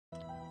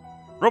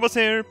Robbaz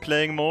here,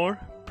 playing more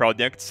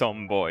Project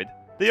Zomboid.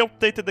 They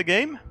updated the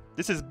game.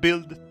 This is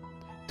build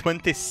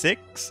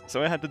 26,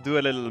 so I had to do a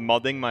little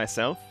modding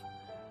myself.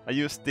 I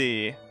used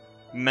the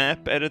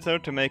map editor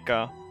to make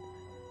a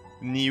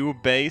new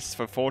base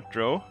for Fort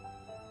Rowe.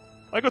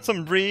 I got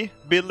some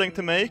rebuilding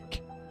to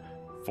make.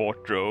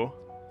 Fort Rowe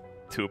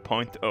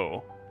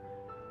 2.0.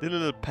 The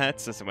little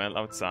paths as well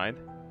outside,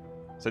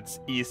 so it's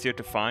easier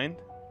to find.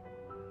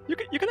 You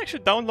can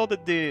actually download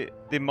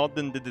the mod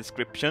in the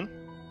description.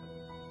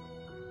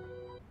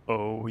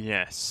 Oh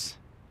yes,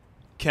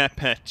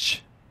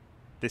 cabbage,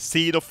 the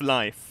seed of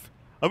life.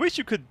 I wish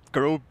you could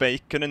grow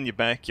bacon in your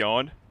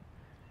backyard.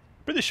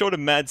 Pretty sure the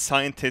mad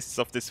scientists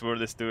of this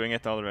world is doing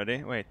it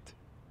already. Wait,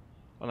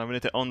 oh no, we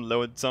need to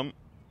unload some.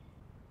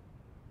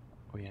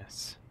 Oh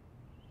yes,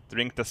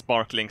 drink the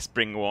sparkling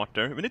spring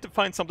water. We need to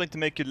find something to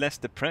make you less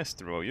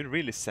depressed, Ro. You're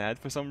really sad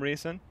for some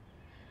reason.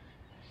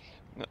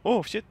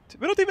 Oh shit,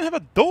 we don't even have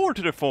a door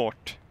to the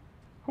fort.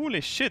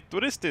 Holy shit,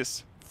 what is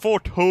this?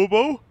 Fort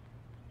Hobo?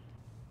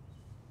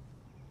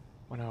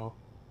 Oh no.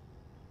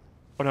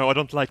 Oh no, I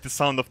don't like the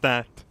sound of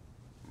that.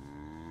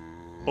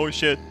 Oh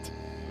shit.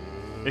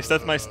 Is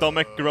that my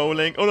stomach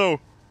growling? Oh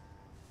no!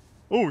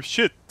 Oh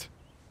shit!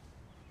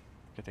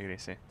 Okay, take it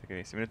easy, take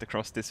it easy. We need to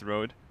cross this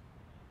road.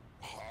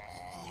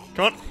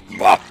 Come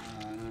on!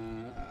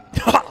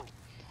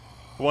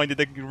 Why did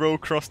the row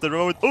cross the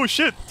road? Oh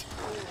shit!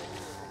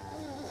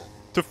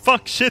 To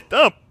fuck shit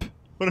up!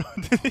 Oh no,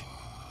 take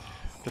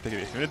it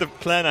easy. We need to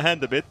plan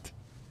ahead a bit.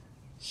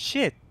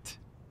 Shit!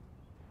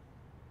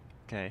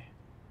 Okay.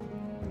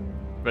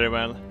 Very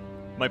well.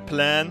 My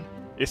plan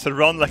is to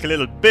run like a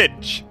little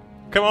bitch.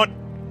 Come on!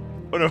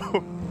 Oh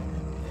no!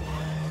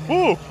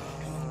 Oh!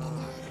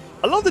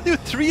 I love the new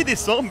 3D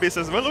zombies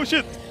as well. Oh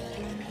shit!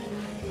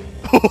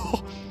 Okay,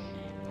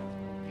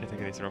 take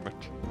it easy, Robert.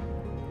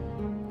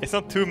 It's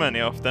not too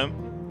many of them.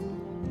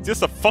 It's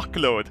just a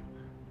fuckload.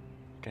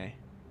 Okay.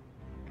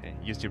 Okay,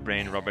 use your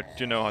brain, Robert.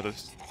 You know how to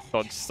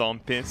dodge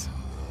zombies.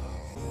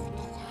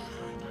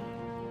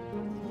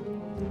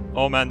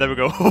 Oh man, there we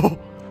go.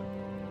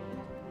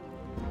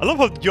 I love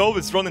how you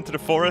always run into the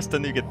forest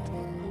and you get...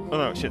 Oh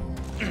no, shit.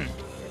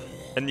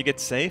 And you get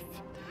safe.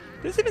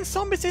 There's even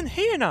zombies in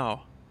here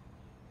now!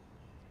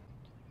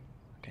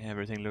 Okay,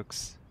 everything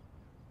looks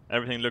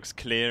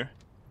clear.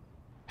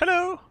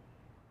 Hello!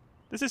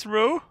 This is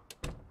Rowe.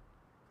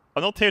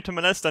 I'm not here to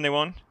molest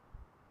anyone.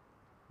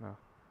 No.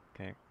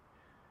 Okay.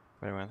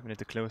 Very well, we need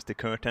to close the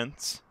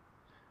curtains.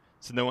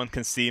 So no one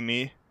can see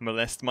me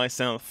molest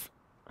myself.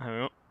 There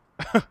we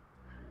go.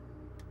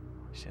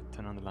 Shit,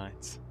 turn on the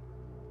lights.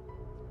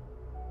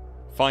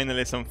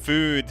 Finally some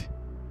food!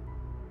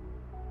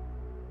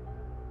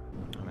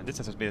 Oh man, this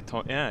has to be a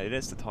toilet. Yeah, it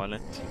is the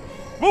toilet.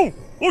 Whoa!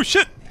 Oh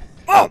shit!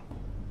 Oh!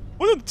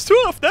 Well, there's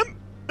two of them!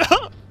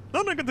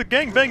 Now they're going to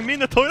gangbang me in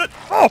the toilet!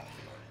 Oh!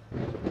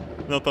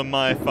 Not on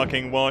my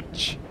fucking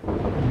watch.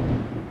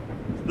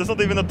 There's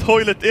not even a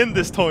toilet in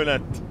this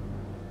toilet!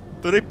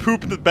 Do they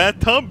poop in the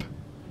bathtub?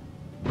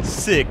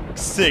 Sick,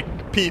 sick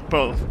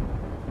people!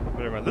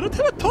 Very well. They don't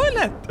have a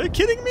toilet! Are you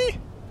kidding me?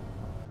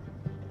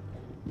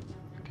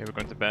 Okay, we're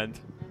going to bed.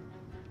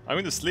 I'm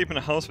going to sleep in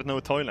a house with no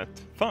toilet.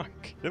 Fuck,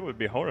 that would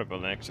be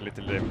horrible actually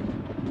to live.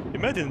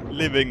 Imagine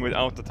living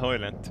without a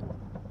toilet.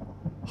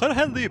 How the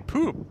hell do you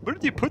poop? Where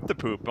did you put the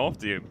poop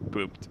after you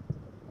pooped?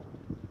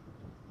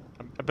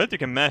 I bet you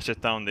can mash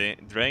it down the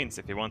drains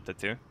if you wanted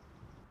to.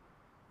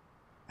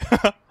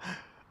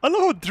 I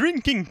love how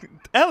drinking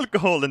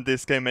alcohol in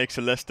this game makes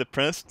you less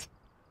depressed.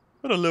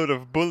 What a load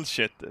of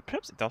bullshit.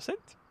 Perhaps it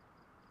doesn't?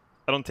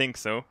 I don't think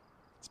so.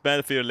 It's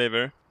bad for your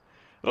liver.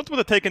 I don't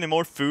want to take any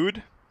more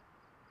food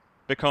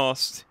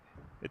because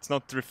it's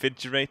not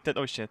refrigerated.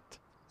 Oh shit.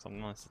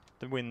 Someone's at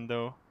the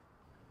window.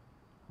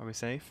 Are we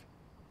safe?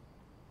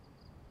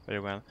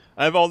 Very well.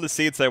 I have all the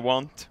seeds I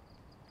want.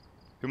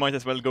 We might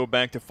as well go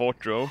back to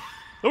Fort Rowe.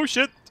 Oh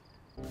shit!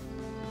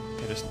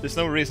 Okay, there's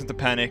no reason to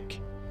panic.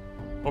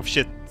 Oh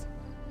shit.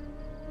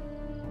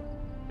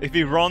 If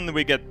we run,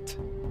 we get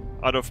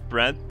out of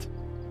bread.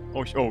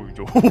 Oh,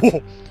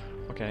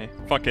 okay,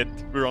 fuck it,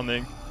 we're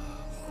running.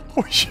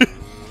 Oh shit!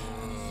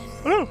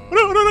 Oh no,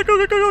 no, no, no, go,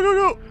 go, go, go, go,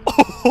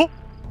 go!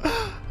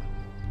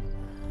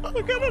 Oh,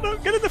 no,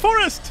 get in the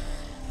forest!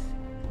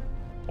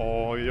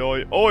 Oj,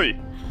 oj, oj!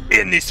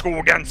 In I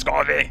skogen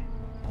ska vi!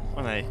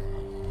 Oh nej.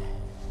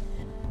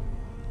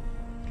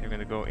 Okay, we're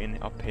gonna go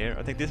in up here.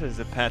 I think this is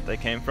the path I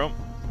came from.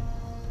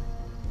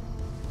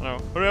 Oh no,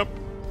 hurry up!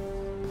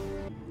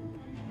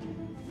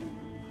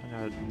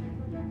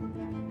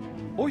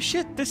 Oh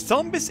shit, there's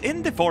zombies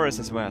in the forest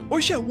as well. Oh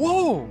shit,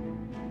 whoa!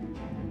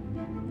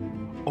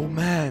 Oh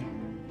man.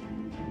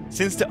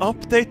 Since the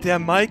update, they are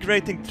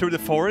migrating through the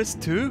forest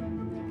too?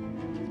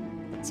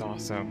 That's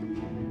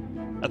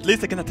awesome. At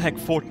least I can attack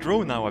Fort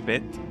Rowe now a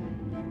bit.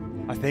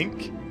 I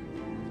think.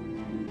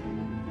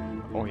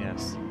 Oh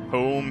yes.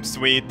 Home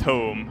sweet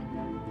home.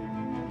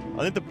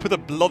 I need to put a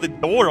bloody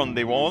door on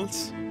the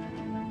walls.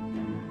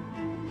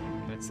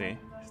 Let's see.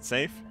 Is it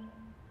safe?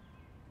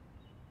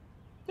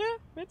 Yeah,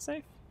 it's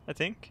safe. I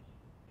think.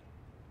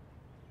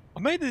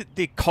 made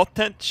the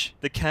cottage,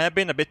 the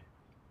cabin, a bit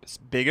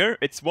bigger.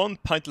 It's one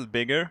title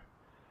bigger.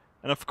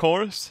 And of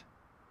course,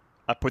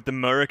 I put the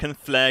American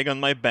flag on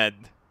my bed.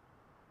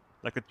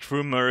 Like the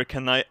true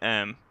American I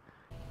am.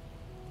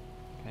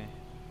 Okay,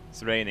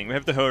 it's raining. We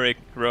have to hurry,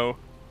 Row.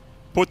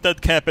 Put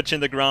that cabbage in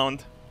the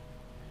ground.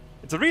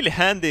 It's a really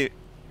handy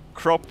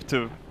crop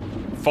to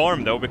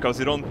farm though, because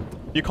you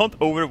can't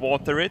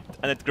overwater it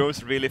and it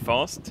grows really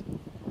fast.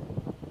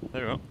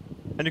 There you go.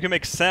 And you can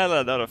make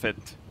salad out of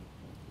it.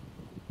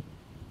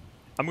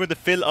 I'm going to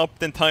fill up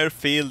the entire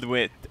field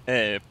with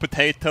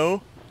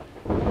potato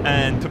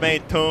and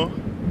tomato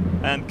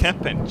and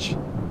cabbage.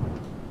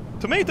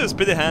 Tomato is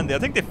pretty handy. I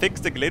think they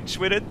fixed the glitch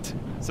with it,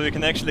 so you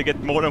can actually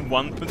get more than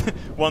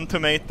one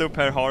tomato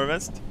per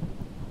harvest.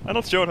 I'm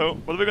not sure though,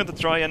 but we're going to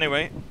try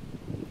anyway.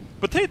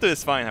 Potato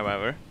is fine,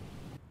 however.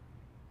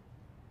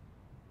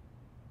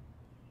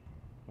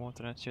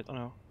 Water that shit. Oh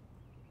no.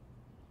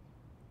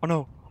 Oh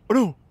no. Oh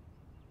no!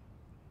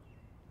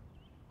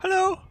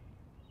 Hello?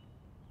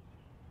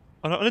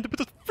 Oh no, I need to put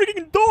the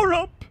freaking door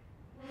up!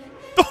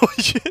 Oh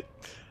shit!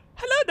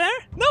 Hello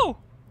there! No!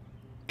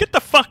 Get the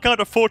fuck out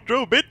of Fort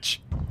Rowe, bitch!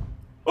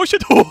 Oh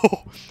shit!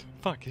 Oh!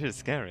 Fuck, this is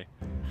scary.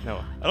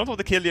 No, I don't want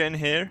to kill you in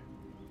here.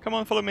 Come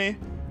on, follow me.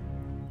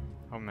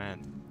 Oh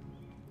man.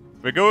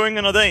 We're going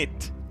on a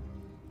date!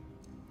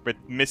 With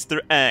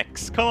Mr.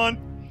 X. Come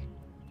on!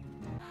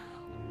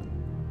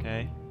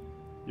 Okay.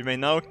 You may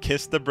now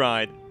kiss the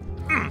bride.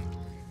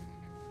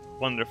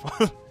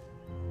 Wonderful.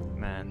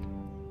 Man.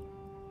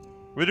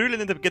 We really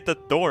need to get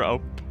that door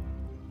up.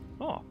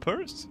 Oh,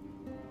 purse.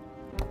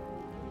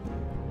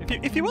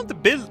 If you want to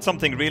build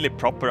something really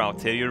proper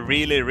out here, you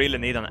really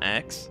need an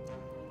axe.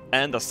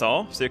 And a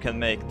saw, so you can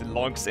make the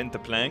logs into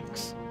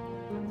planks.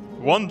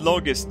 One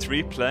log is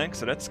 3 planks,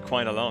 so that's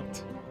quite a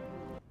lot.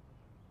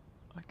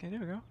 Okay, there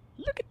we go.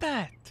 Look at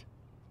that!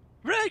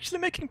 We're actually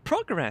making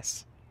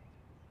progress!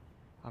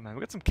 Oh man, we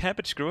got some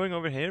cabbage growing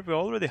over here. We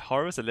already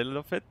harvested a little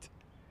of it.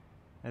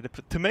 The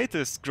tomato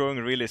is growing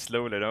really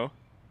slowly though.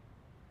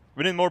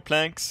 We need more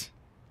planks.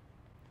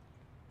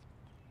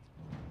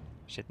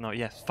 Shit, no,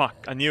 yes,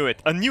 fuck, I knew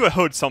it. I knew I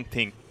heard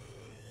something.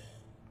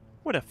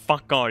 Where the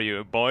fuck are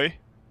you, boy?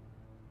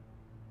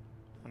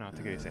 Oh no,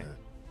 take it easy.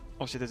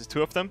 Oh shit, there's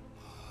 2 of them?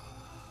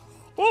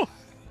 Oh!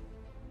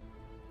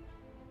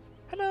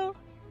 Hello!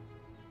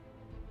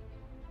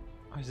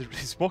 Oh,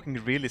 he's walking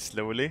really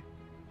slowly.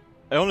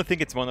 I only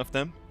think it's one of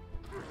them.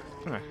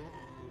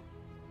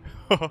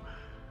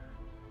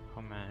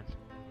 Oh man.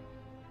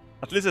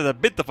 At least there's a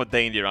bit of a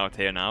danger out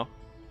here now.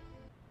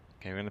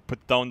 Okay, we're gonna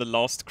put down the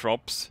last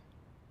crops.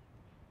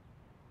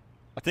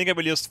 I think I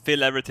will just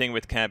fill everything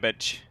with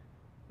cabbage.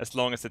 As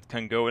long as it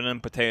can go, and then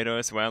potato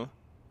as well.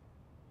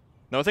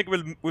 No, I think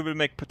we will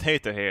make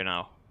potato here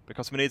now.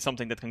 Because we need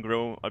something that can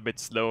grow a bit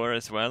slower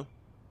as well.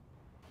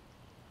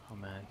 Oh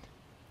man.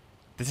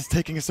 This is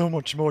taking so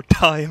much more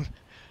time.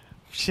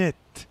 Shit.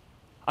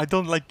 I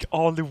don't like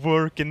all the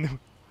work in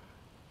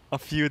a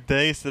few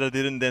days that I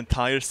did in the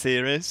entire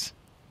series.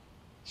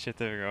 Shit,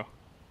 there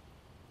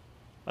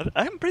we go.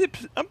 I'm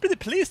pretty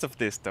pleased of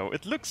this though.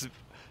 It looks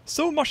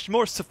so much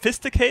more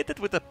sophisticated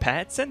with the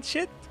pads and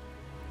shit.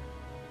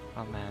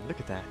 Oh man, look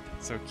at that.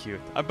 So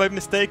cute. I by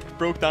mistake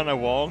broke down a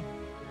wall.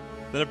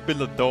 Then I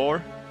built a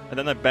door. And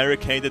then I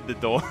barricaded the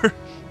door.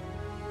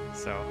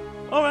 So,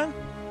 oh man.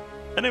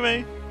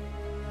 Anyway,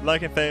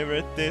 like and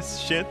favorite this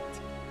shit.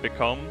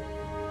 Become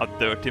a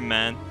dirty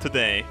man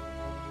today.